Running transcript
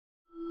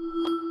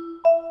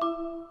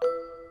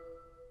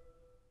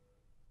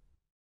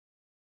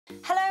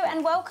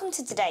welcome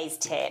to today's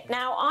tip.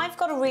 Now I've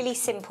got a really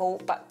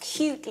simple but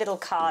cute little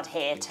card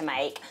here to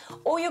make.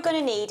 All you're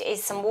going to need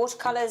is some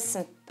watercolors,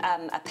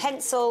 a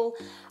pencil,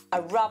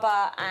 a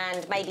rubber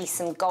and maybe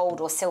some gold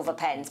or silver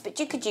pens, but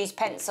you could use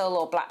pencil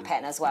or black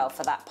pen as well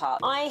for that part.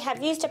 I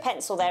have used a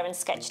pencil there and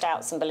sketched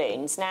out some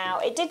balloons. Now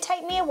it did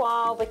take me a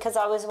while because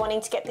I was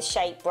wanting to get the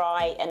shape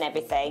right and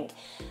everything,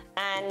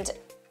 and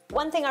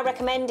one thing I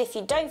recommend if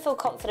you don't feel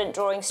confident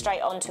drawing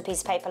straight onto a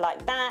piece of paper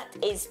like that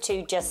is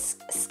to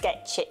just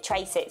sketch it,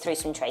 trace it through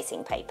some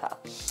tracing paper.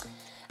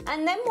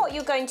 And then what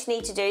you're going to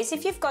need to do is,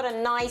 if you've got a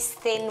nice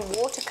thin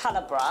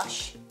watercolor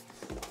brush,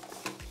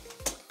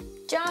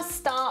 just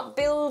start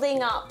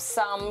building up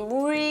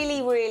some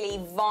really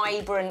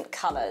vibrant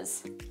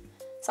colors.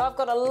 So I've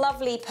got a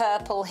lovely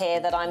purple here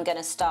that I'm going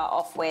to start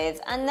off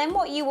with, and then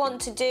what you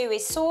want to do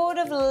is sort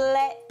of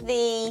let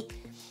the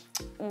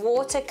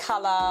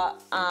watercolor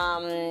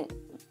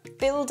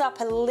build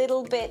up a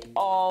little bit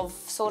of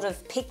sort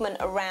of pigment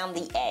around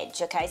the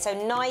edge, okay? So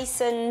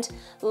nice and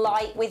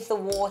light with the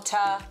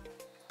water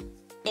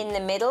in the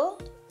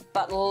middle,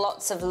 but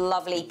lots of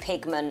lovely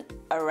pigment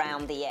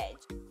around the edge.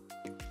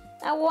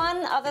 Now,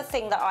 one other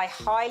thing that I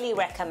highly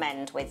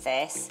recommend with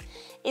this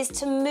is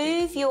to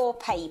move your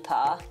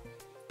paper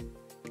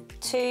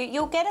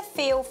you'll get a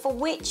feel for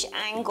which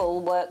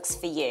angle works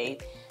for you.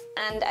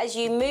 And as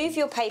you move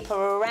your paper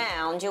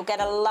around, you'll get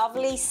a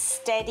lovely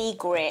steady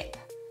grip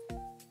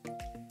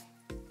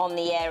on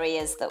the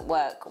areas that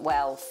work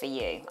well for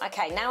you.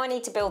 Okay, now I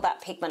need to build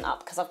that pigment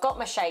up because I've got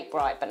my shape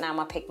right, but now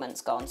my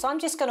pigment's gone. So I'm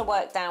just going to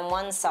work down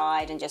one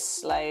side and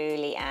just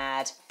slowly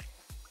add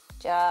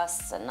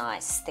just a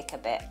nice thicker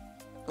bit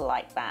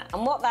like that.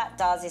 And what that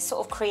does is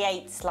sort of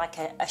creates like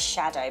a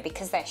shadow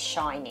because they're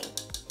shiny.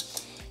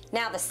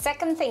 Now the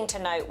second thing to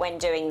note when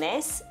doing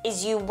this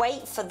is you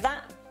wait for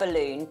that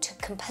balloon to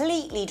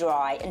completely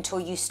dry until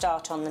you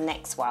start on the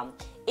next one.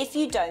 If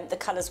you don't, the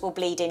colours will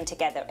bleed in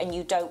together and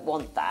you don't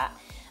want that.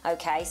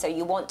 Okay, so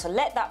you want to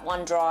let that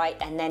one dry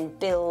and then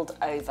build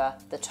over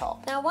the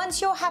top. Now once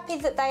you're happy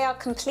that they are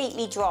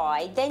completely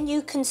dry, then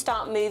you can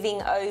start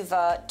moving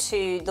over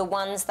to the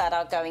ones that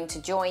are going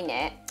to join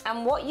it.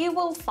 And what you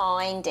will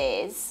find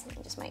is, let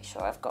me just make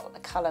sure I've got the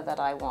colour that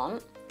I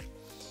want,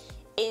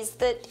 is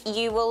that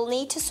you will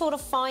need to sort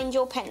of find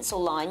your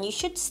pencil line. You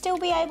should still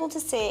be able to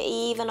see it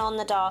even on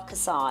the darker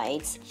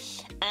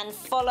sides, and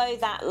follow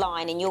that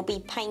line and you'll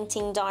be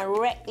painting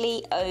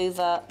directly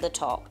over the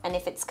top. And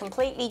if it's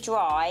completely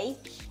dry,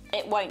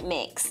 it won't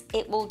mix.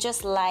 It will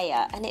just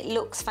layer and it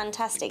looks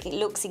fantastic. It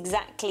looks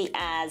exactly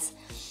as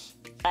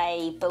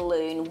a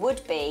balloon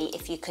would be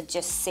if you could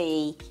just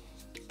see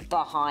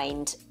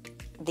behind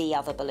the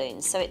other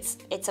balloons. So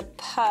it's a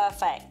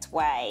perfect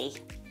way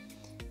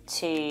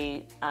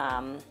to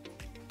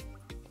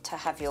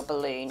have your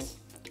balloon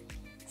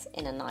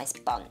in a nice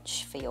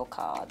bunch for your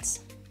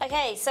cards.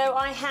 Okay, so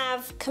I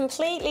have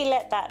completely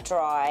let that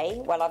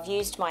dry. Well, I've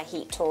used my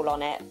heat tool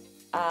on it,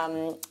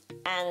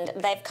 and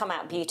they've come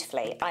out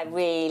beautifully. I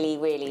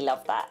really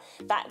love that.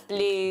 That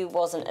blue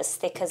wasn't as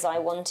thick as I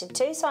wanted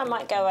to, so I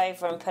might go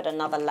over and put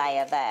another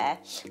layer there.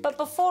 But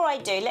before I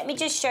do, let me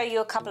just show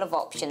you a couple of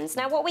options.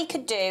 Now, what we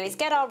could do is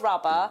get our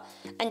rubber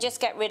and just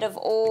get rid of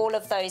all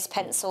of those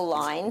pencil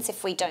lines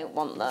if we don't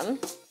want them.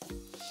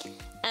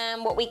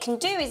 And what we can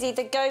do is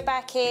either go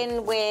back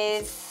in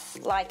with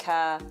like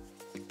a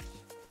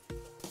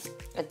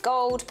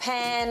gold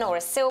pen or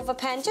a silver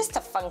pen, just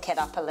to funk it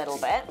up a little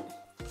bit.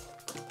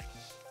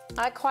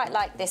 I quite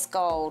like this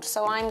gold,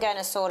 so I'm going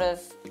to sort of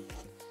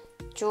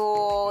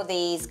draw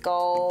these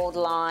gold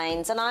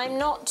lines, and I'm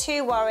not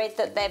too worried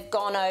that they've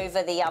gone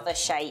over the other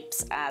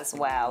shapes as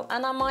well.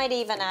 And I might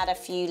even add a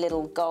few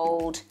little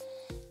gold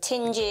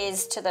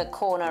tinges to the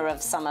corner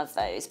of some of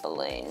those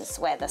balloons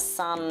where the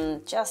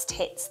sun just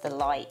hits the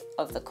light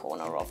of the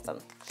corner of them.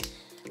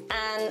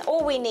 And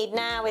all we need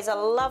now is a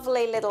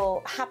lovely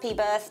little happy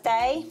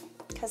birthday,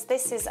 because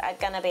this is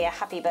going to be a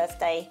happy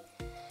birthday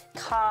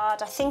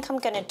card. I think I'm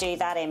going to do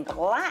that in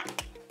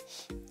black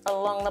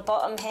along the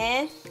bottom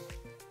here.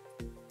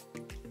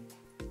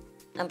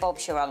 And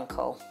Bob's your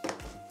uncle.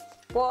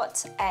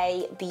 What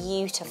a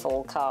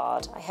beautiful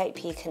card. I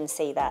hope you can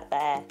see that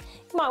there.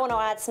 You might want to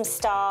add some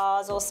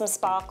stars or some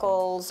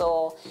sparkles,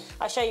 or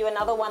I'll show you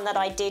another one that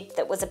I did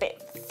that was a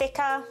bit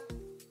thicker.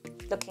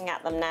 Looking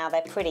at them now,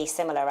 they're pretty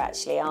similar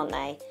actually, aren't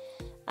they?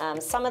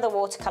 Some of the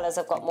watercolours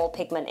have got more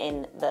pigment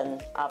in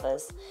than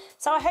others.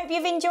 So I hope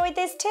you've enjoyed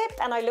this tip,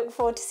 and I look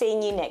forward to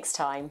seeing you next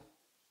time.